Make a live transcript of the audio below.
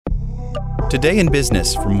Today in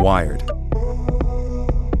Business from Wired.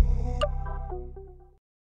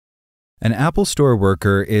 An Apple Store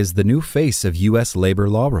worker is the new face of U.S. labor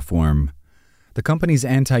law reform. The company's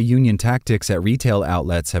anti-union tactics at retail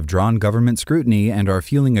outlets have drawn government scrutiny and are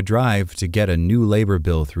fueling a drive to get a new labor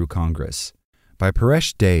bill through Congress. By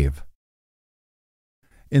Paresh Dave.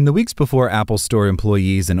 In the weeks before Apple Store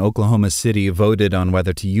employees in Oklahoma City voted on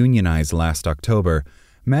whether to unionize last October,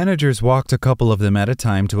 managers walked a couple of them at a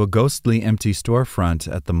time to a ghostly empty storefront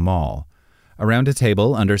at the mall. Around a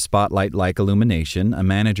table under spotlight-like illumination, a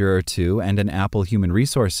manager or two and an Apple Human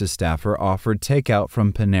Resources staffer offered takeout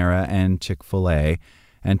from Panera and Chick-fil-A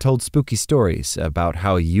and told spooky stories about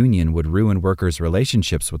how a union would ruin workers'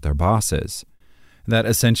 relationships with their bosses. That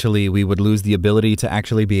essentially we would lose the ability to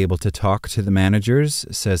actually be able to talk to the managers,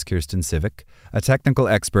 says Kirsten Civic, a technical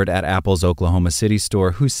expert at Apple's Oklahoma City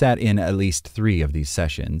store who sat in at least 3 of these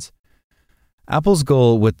sessions. Apple's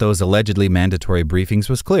goal with those allegedly mandatory briefings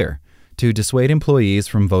was clear: to dissuade employees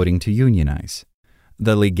from voting to unionize.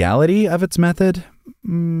 The legality of its method?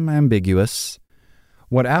 Ambiguous.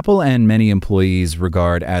 What Apple and many employees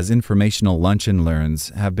regard as informational lunch and learns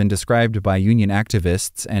have been described by union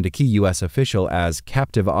activists and a key U.S. official as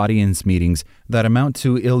captive audience meetings that amount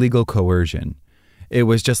to illegal coercion. It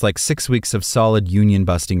was just like 6 weeks of solid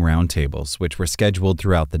union-busting roundtables, which were scheduled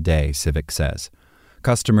throughout the day, Civic says.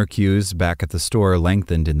 Customer queues back at the store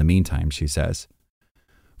lengthened in the meantime, she says.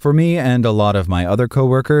 For me and a lot of my other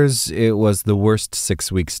coworkers, it was the worst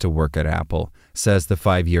 6 weeks to work at Apple, says the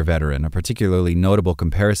 5-year veteran, a particularly notable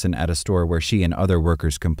comparison at a store where she and other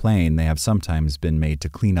workers complain they have sometimes been made to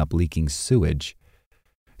clean up leaking sewage.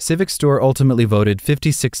 Civic Store ultimately voted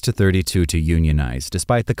 56-32 to unionize,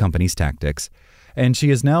 despite the company's tactics, and she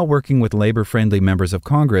is now working with labor-friendly members of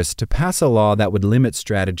Congress to pass a law that would limit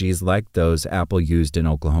strategies like those Apple used in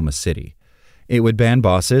Oklahoma City. It would ban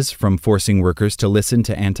bosses from forcing workers to listen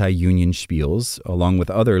to anti-union spiels, along with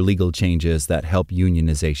other legal changes that help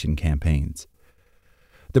unionization campaigns.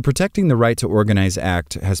 The Protecting the Right to Organize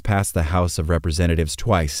Act has passed the House of Representatives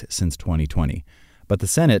twice since 2020, but the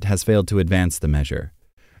Senate has failed to advance the measure.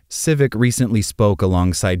 Civic recently spoke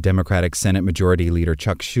alongside Democratic Senate Majority Leader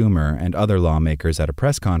Chuck Schumer and other lawmakers at a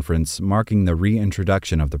press conference marking the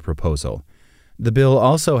reintroduction of the proposal. The bill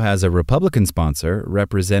also has a Republican sponsor,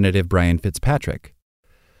 Representative Brian Fitzpatrick.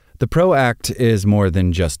 The PRO Act is more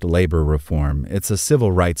than just labor reform. It's a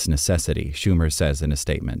civil rights necessity, Schumer says in a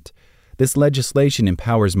statement. This legislation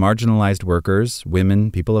empowers marginalized workers, women,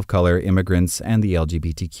 people of color, immigrants, and the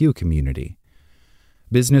LGBTQ community.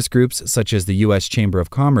 Business groups such as the U.S. Chamber of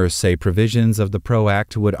Commerce say provisions of the PRO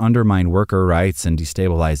Act would undermine worker rights and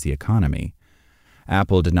destabilize the economy.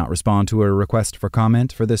 Apple did not respond to a request for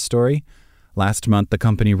comment for this story. Last month, the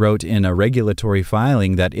company wrote in a regulatory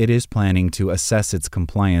filing that it is planning to assess its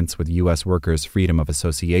compliance with U.S. workers' freedom of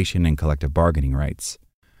association and collective bargaining rights.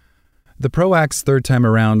 The PRO Act's third time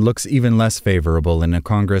around looks even less favorable in a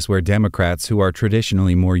Congress where Democrats, who are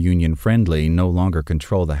traditionally more union-friendly, no longer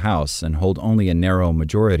control the House and hold only a narrow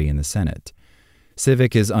majority in the Senate.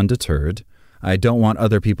 Civic is undeterred. I don't want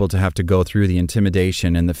other people to have to go through the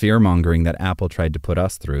intimidation and the fear-mongering that Apple tried to put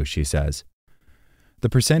us through, she says. The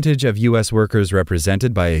percentage of U.S. workers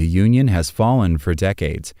represented by a union has fallen for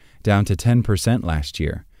decades, down to 10% last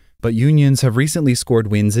year. But unions have recently scored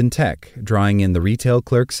wins in tech, drawing in the retail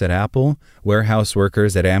clerks at Apple, warehouse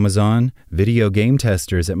workers at Amazon, video game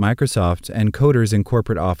testers at Microsoft, and coders in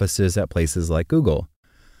corporate offices at places like Google.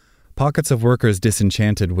 Pockets of workers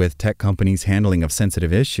disenchanted with tech companies' handling of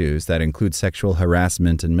sensitive issues that include sexual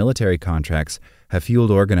harassment and military contracts have fueled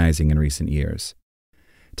organizing in recent years.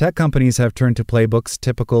 Tech companies have turned to playbooks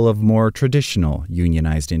typical of more traditional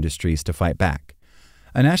unionized industries to fight back.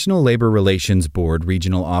 A National Labor Relations Board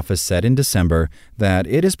regional office said in December that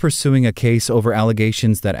it is pursuing a case over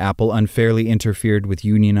allegations that Apple unfairly interfered with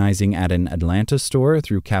unionizing at an Atlanta store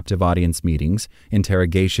through captive audience meetings,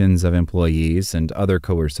 interrogations of employees, and other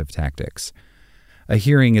coercive tactics. A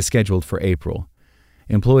hearing is scheduled for April.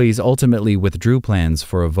 Employees ultimately withdrew plans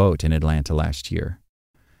for a vote in Atlanta last year.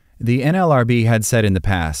 The NLRB had said in the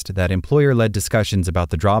past that employer-led discussions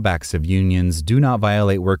about the drawbacks of unions do not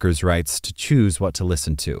violate workers' rights to choose what to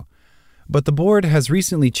listen to. But the board has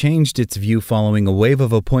recently changed its view following a wave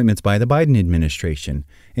of appointments by the Biden administration,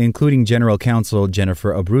 including General Counsel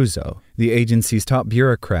Jennifer Abruzzo, the agency's top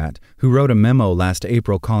bureaucrat, who wrote a memo last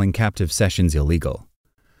April calling captive sessions illegal.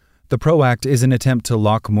 The PRO Act is an attempt to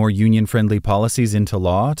lock more union-friendly policies into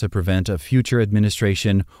law to prevent a future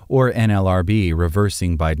administration or NLRB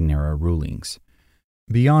reversing Biden-era rulings.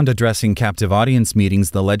 Beyond addressing captive audience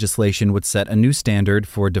meetings, the legislation would set a new standard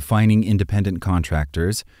for defining independent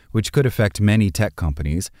contractors, which could affect many tech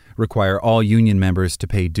companies, require all union members to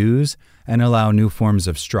pay dues, and allow new forms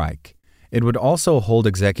of strike. It would also hold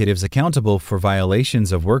executives accountable for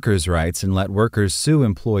violations of workers' rights and let workers sue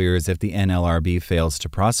employers if the NLRB fails to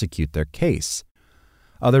prosecute their case.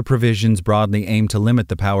 Other provisions broadly aim to limit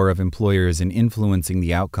the power of employers in influencing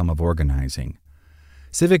the outcome of organizing.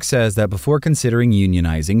 Civic says that before considering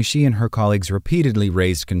unionizing, she and her colleagues repeatedly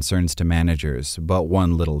raised concerns to managers, but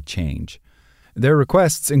one little change. Their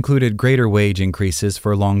requests included greater wage increases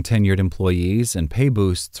for long-tenured employees and pay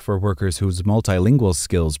boosts for workers whose multilingual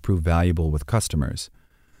skills prove valuable with customers.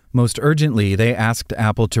 Most urgently, they asked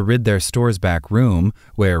Apple to rid their store's back room,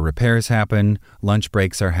 where repairs happen, lunch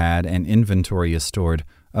breaks are had, and inventory is stored,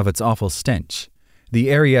 of its awful stench. The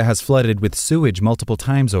area has flooded with sewage multiple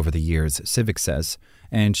times over the years, Civic says,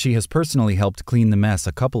 and she has personally helped clean the mess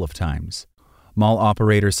a couple of times. Mall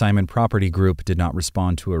operator Simon Property Group did not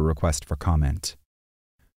respond to a request for comment.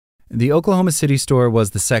 The Oklahoma City store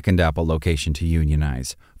was the second Apple location to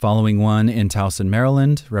unionize, following one in Towson,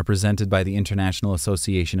 Maryland, represented by the International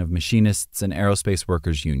Association of Machinists and Aerospace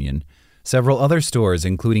Workers Union. Several other stores,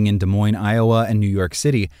 including in Des Moines, Iowa, and New York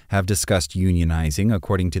City, have discussed unionizing,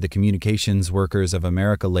 according to the Communications Workers of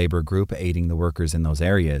America labor group aiding the workers in those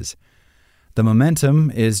areas. The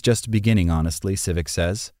momentum is just beginning, honestly, Civic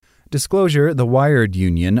says. Disclosure, the Wired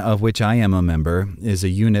Union, of which I am a member, is a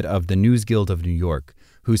unit of the News Guild of New York,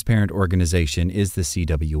 whose parent organization is the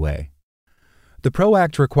CWA. The PRO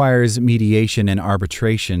Act requires mediation and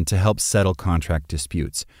arbitration to help settle contract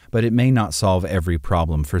disputes, but it may not solve every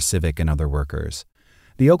problem for Civic and other workers.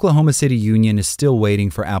 The Oklahoma City Union is still waiting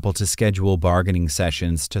for Apple to schedule bargaining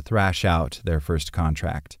sessions to thrash out their first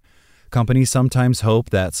contract. Companies sometimes hope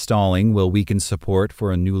that stalling will weaken support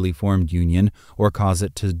for a newly formed union or cause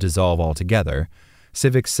it to dissolve altogether.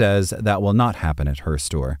 Civic says that will not happen at her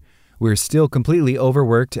store. We're still completely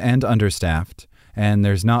overworked and understaffed, and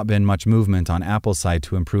there's not been much movement on Apple's side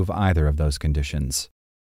to improve either of those conditions.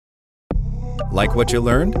 Like what you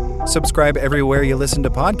learned? Subscribe everywhere you listen to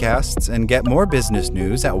podcasts and get more business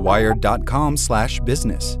news at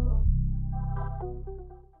wired.com/business.